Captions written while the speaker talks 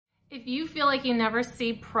If you feel like you never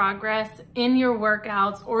see progress in your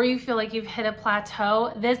workouts or you feel like you've hit a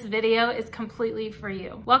plateau, this video is completely for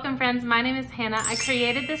you. Welcome friends, my name is Hannah. I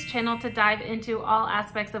created this channel to dive into all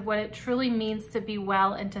aspects of what it truly means to be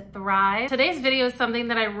well and to thrive. Today's video is something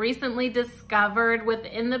that I recently discovered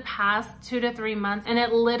within the past 2 to 3 months, and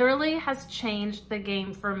it literally has changed the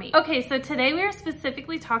game for me. Okay, so today we are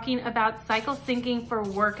specifically talking about cycle syncing for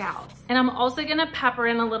workouts. And I'm also gonna pepper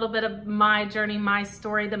in a little bit of my journey, my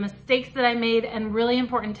story, the mistakes that I made, and really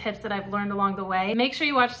important tips that I've learned along the way. Make sure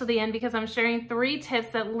you watch to the end because I'm sharing 3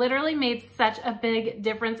 tips that literally made such a big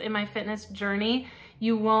difference in my fitness journey.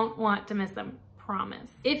 You won't want to miss them.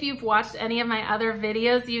 Promise. If you've watched any of my other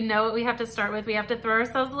videos, you know what we have to start with. We have to throw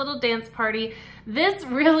ourselves a little dance party. This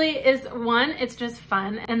really is, one, it's just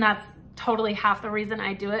fun, and that's totally half the reason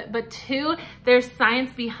I do it, but 2, there's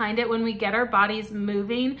science behind it. When we get our bodies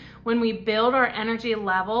moving, when we build our energy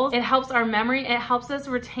levels, it helps our memory, it helps us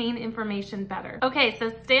retain information better. Okay,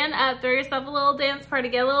 so stand up, throw yourself a little dance party,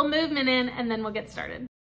 get a little movement in, and then we'll get started.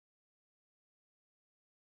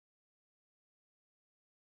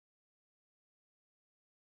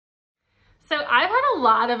 So I've had a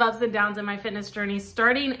lot of ups and downs in my fitness journey,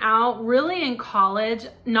 starting out really in college,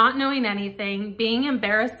 not knowing anything, being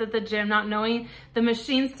embarrassed at the gym, not knowing the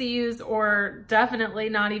machines to use, or definitely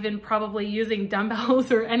not even probably using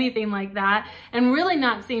dumbbells or anything like that, and really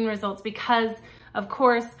not seeing results because, of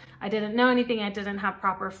course, I didn't know anything. I didn't have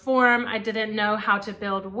proper form. I didn't know how to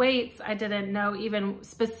build weights. I didn't know even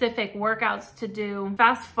specific workouts to do.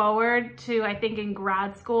 Fast forward to, I think, in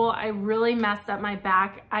grad school, I really messed up my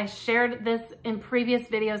back. I shared this in previous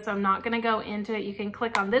videos, so I'm not gonna go into it. You can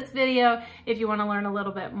click on this video if you wanna learn a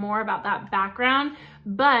little bit more about that background.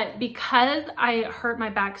 But because I hurt my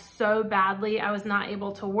back so badly, I was not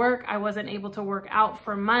able to work. I wasn't able to work out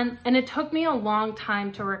for months, and it took me a long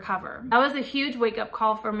time to recover. That was a huge wake-up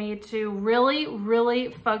call for me to really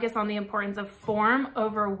focus on the importance of form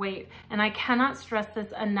over weight. And I cannot stress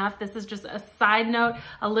this enough. This is just a side note,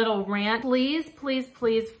 a little rant. Please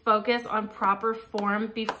focus on proper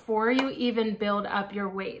form before you even build up your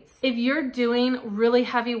weights. If you're doing really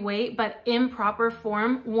heavy weight but improper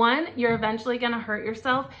form, 1, you're eventually gonna hurt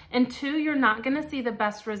yourself, and 2, you're not gonna see the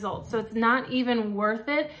best results. So it's not even worth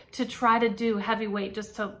it to try to do heavy weight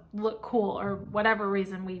just to look cool or whatever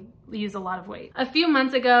reason we use a lot of weight. A few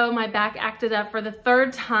months ago, my back acted up for the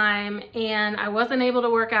 3rd time and I wasn't able to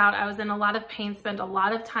work out. I was in a lot of pain, spent a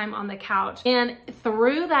lot of time on the couch. And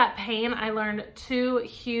through that pain, I learned 2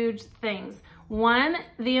 huge things. 1,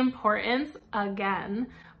 the importance, again,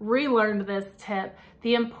 relearned this tip,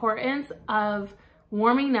 the importance of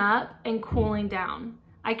warming up and cooling down.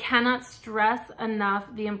 I cannot stress enough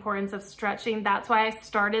the importance of stretching. That's why I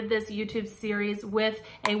started this YouTube series with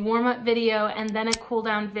a warm-up video and then a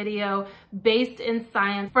cool-down video based in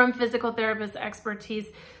science from physical therapist expertise.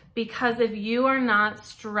 Because if you are not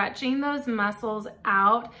stretching those muscles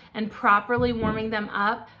out and properly warming them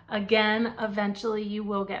up, again, eventually you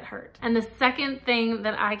will get hurt. And the second thing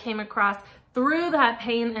that I came across through that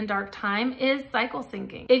pain and dark time is cycle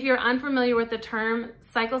syncing. If you're unfamiliar with the term,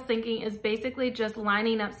 cycle syncing is basically just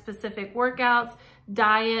lining up specific workouts,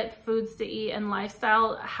 diet, foods to eat, and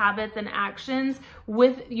lifestyle habits and actions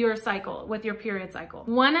with your cycle, with your period cycle.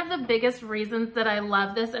 One of the biggest reasons that I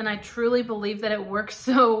love this, and I truly believe that it works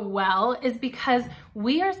so well, is because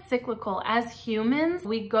we are cyclical. As humans,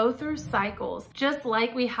 we go through cycles. Just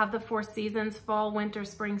like we have the 4 seasons, fall, winter,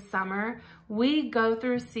 spring, summer, we go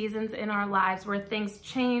through seasons in our lives where things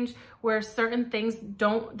change, where certain things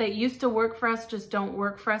that used to work for us just don't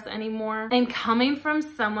work for us anymore. And coming from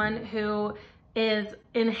someone who is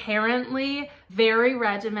inherently very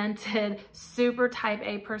regimented, super type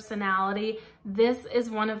A personality, this is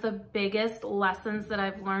one of the biggest lessons that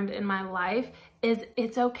I've learned in my life, is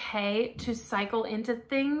it's okay to cycle into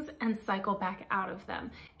things and cycle back out of them.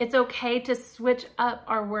 It's okay to switch up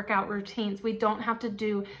our workout routines. We don't have to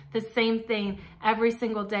do the same thing every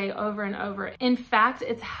single day over and over. In fact,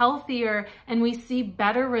 it's healthier and we see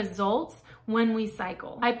better results when we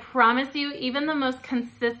cycle. I promise you, even the most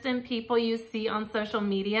consistent people you see on social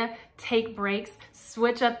media take breaks,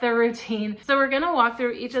 switch up their routine. So we're gonna walk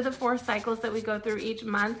through each of the 4 cycles that we go through each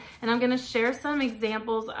month, and I'm gonna share some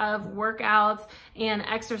examples of workouts and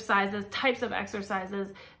exercises, types of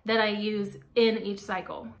exercises that I use in each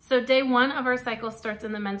cycle. So day 1 of our cycle starts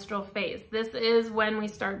in the menstrual phase. This is when we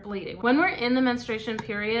start bleeding. When we're in the menstruation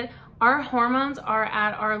period, our hormones are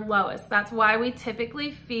at our lowest. That's why we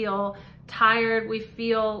typically feel tired, we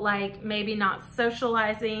feel like maybe not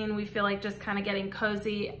socializing, we feel like just kind of getting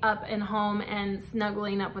cozy up and home and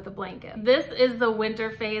snuggling up with a blanket. This is the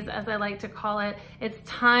winter phase, as I like to call it. It's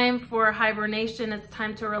time for hibernation, it's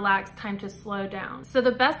time to relax, time to slow down. So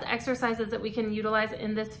the best exercises that we can utilize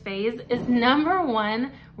in this phase is number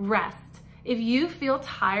one, rest. If you feel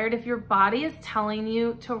tired, if your body is telling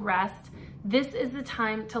you to rest, this is the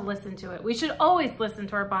time to listen to it. We should always listen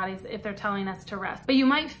to our bodies if they're telling us to rest. But you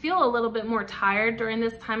might feel a little bit more tired during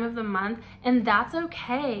this time of the month, and that's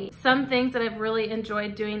okay. Some things that I've really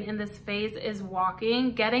enjoyed doing in this phase is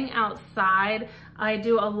walking, getting outside. I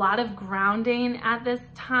do a lot of grounding at this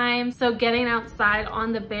time. So getting outside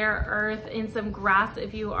on the bare earth in some grass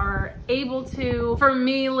if you are able to. For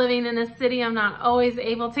me, living in a city, I'm not always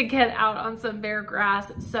able to get out on some bare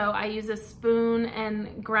grass. So I use a spoon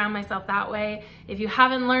and ground myself that way. If you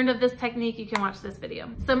haven't learned of this technique, you can watch this video.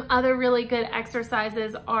 Some other really good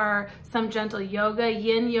exercises are some gentle yoga.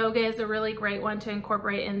 Yin yoga is a really great one to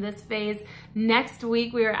incorporate in this phase. Next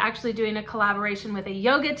week, we are actually doing a collaboration with a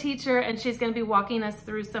yoga teacher, and she's going to be walking us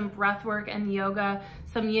through some breath work and yoga,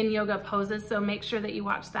 some yin yoga poses, so make sure that you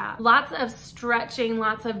watch that. Lots of stretching,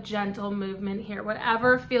 lots of gentle movement here,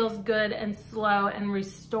 whatever feels good and slow and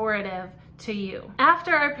restorative to you.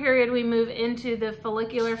 After our period, we move into the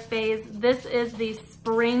follicular phase. This is the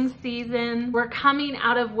spring season. We're coming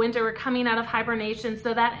out of winter, we're coming out of hibernation,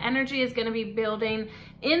 so that energy is going to be building.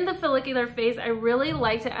 In the follicular phase, I really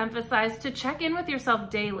like to emphasize to check in with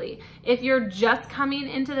yourself daily. If you're just coming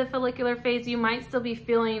into the follicular phase, you might still be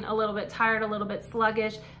feeling a little bit tired, a little bit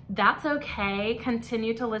sluggish. That's okay.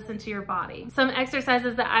 Continue to listen to your body. Some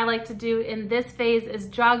exercises that I like to do in this phase is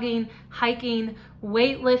jogging, hiking,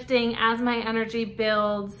 weightlifting as my energy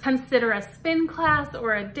builds. Consider a spin class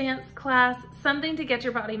or a dance class, something to get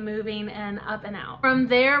your body moving and up and out. From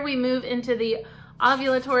there, we move into the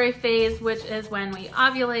ovulatory phase, which is when we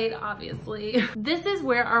ovulate, obviously. This is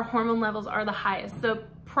where our hormone levels are the highest. So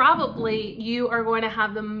probably you are going to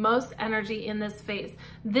have the most energy in this phase.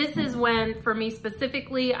 This is when, for me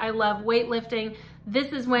specifically, I love weightlifting.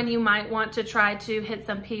 This is when you might want to try to hit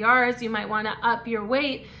some PRs. You might want to up your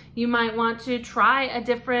weight. You might want to try a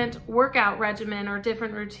different workout regimen or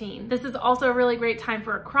different routine. This is also a really great time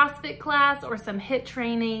for a CrossFit class or some HIIT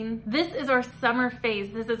training. This is our summer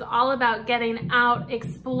phase. This is all about getting out,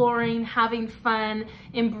 exploring, having fun,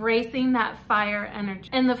 embracing that fire energy.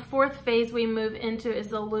 And the fourth phase we move into is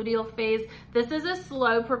the luteal phase. This is a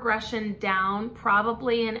slow progression down,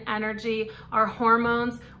 probably in energy. Our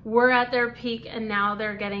hormones were at their peak and now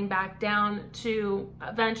they're getting back down to,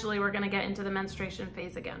 eventually we're gonna get into the menstruation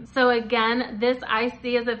phase again. So again, this I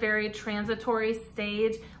see as a very transitory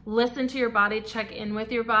stage. Listen to your body, check in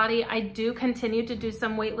with your body. I do continue to do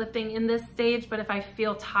some weightlifting in this stage, but if I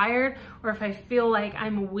feel tired or if I feel like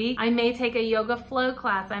I'm weak, I may take a yoga flow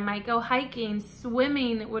class. I might go hiking.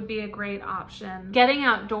 Swimming would be a great option. Getting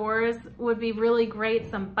outdoors would be really great.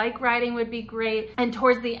 Some bike riding would be great. And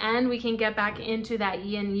towards the end, we can get back into that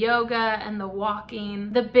yin yoga and the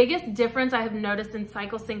walking. The biggest difference I have noticed in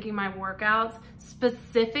cycle syncing my workouts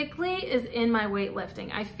specifically is in my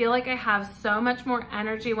weightlifting. I feel like I have so much more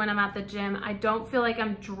energy when I'm at the gym. I don't feel like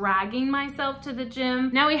I'm dragging myself to the gym.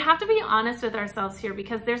 Now we have to be honest with ourselves here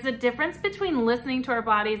because there's a difference between listening to our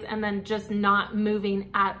bodies and then just not moving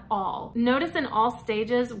at all. Notice in all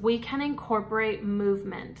stages, we can incorporate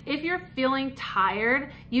movement. If you're feeling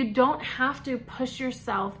tired, you don't have to push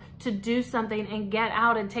yourself to do something and get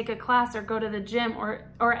out and take a class or go to the gym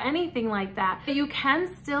or anything like that. You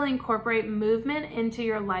can still incorporate movement into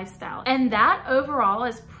your lifestyle. And that overall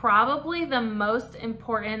is probably the most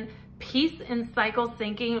important piece in cycle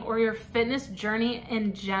syncing or your fitness journey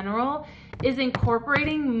in general, is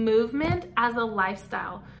incorporating movement as a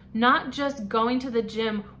lifestyle. Not just going to the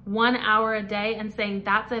gym 1 hour a day and saying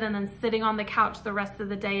that's it and then sitting on the couch the rest of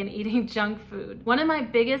the day and eating junk food. One of my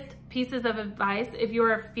biggest pieces of advice if you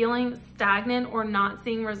are feeling stagnant or not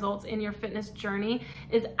seeing results in your fitness journey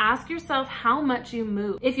is ask yourself how much you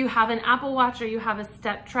move. If you have an Apple Watch or you have a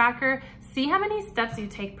step tracker, see how many steps you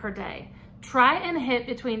take per day. Try and hit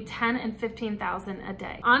between 10 and 15,000 a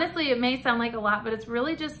day. Honestly, it may sound like a lot, but it's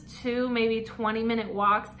really just 2, maybe 20-minute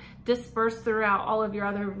walks dispersed throughout all of your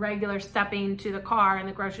other regular stepping to the car and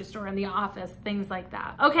the grocery store and the office, things like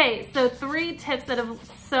that. Okay, so 3 tips that have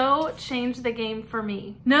so changed the game for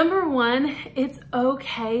me. Number 1, it's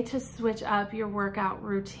okay to switch up your workout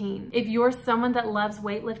routine. If you're someone that loves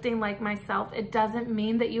weightlifting like myself, it doesn't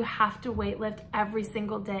mean that you have to weightlift every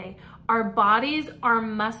single day. Our bodies, our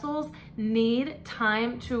muscles need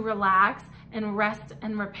time to relax and rest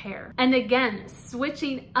and repair. And again,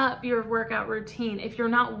 switching up your workout routine. If you're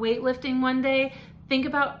not weightlifting one day, Think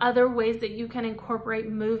about other ways that you can incorporate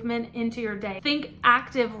movement into your day. Think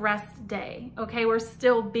active rest day, okay? We're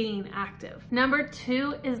still being active. Number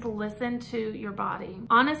 2 is listen to your body.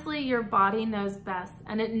 Honestly, your body knows best,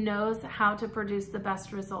 and it knows how to produce the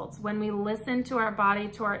best results. When we listen to our body,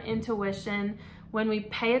 to our intuition, when we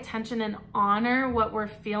pay attention and honor what we're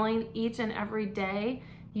feeling each and every day,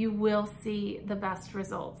 you will see the best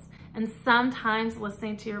results. And sometimes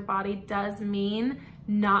listening to your body does mean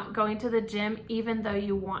not going to the gym even though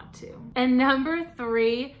you want to. And number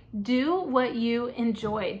 3, do what you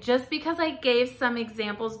enjoy. Just because I gave some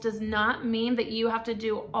examples does not mean that you have to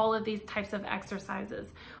do all of these types of exercises.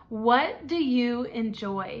 What do you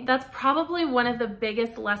enjoy? That's probably one of the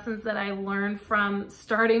biggest lessons that I learned from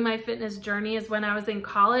starting my fitness journey is when I was in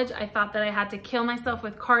college. I thought that I had to kill myself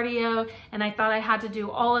with cardio, and I thought I had to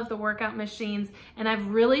do all of the workout machines. And I've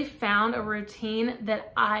really found a routine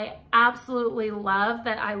that I absolutely love,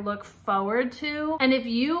 that I look forward to. And if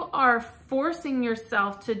you are forcing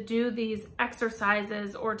yourself to do these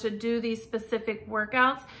exercises or to do these specific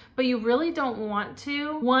workouts, but you really don't want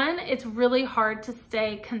to, one, it's really hard to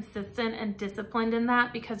stay consistent and disciplined in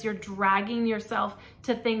that because you're dragging yourself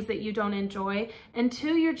to things that you don't enjoy. And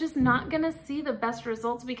 2, you're just not gonna see the best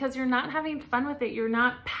results because you're not having fun with it. You're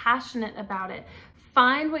not passionate about it.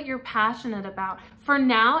 Find what you're passionate about. For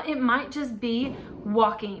now, it might just be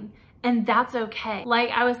walking. And that's okay. Like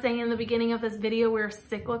I was saying in the beginning of this video, we're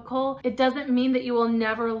cyclical. It doesn't mean that you will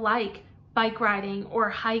never like bike riding or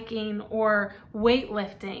hiking or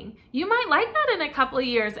weightlifting. You might like that in a couple of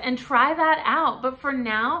years and try that out. But for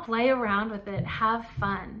now, play around with it, have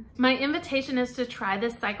fun. My invitation is to try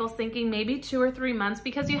this cycle syncing maybe 2 or 3 months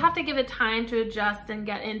because you have to give it time to adjust and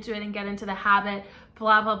get into it and get into the habit,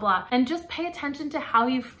 blah, blah, blah. And just pay attention to how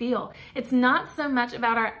you feel. It's not so much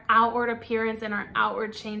about our outward appearance and our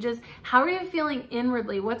outward changes. How are you feeling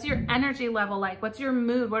inwardly? What's your energy level like? What's your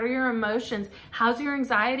mood? What are your emotions? How's your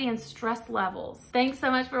anxiety and stress levels? Thanks so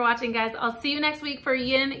much for watching, guys. I'll see you next week for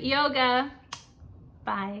Yin Yoga.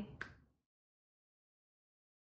 Bye.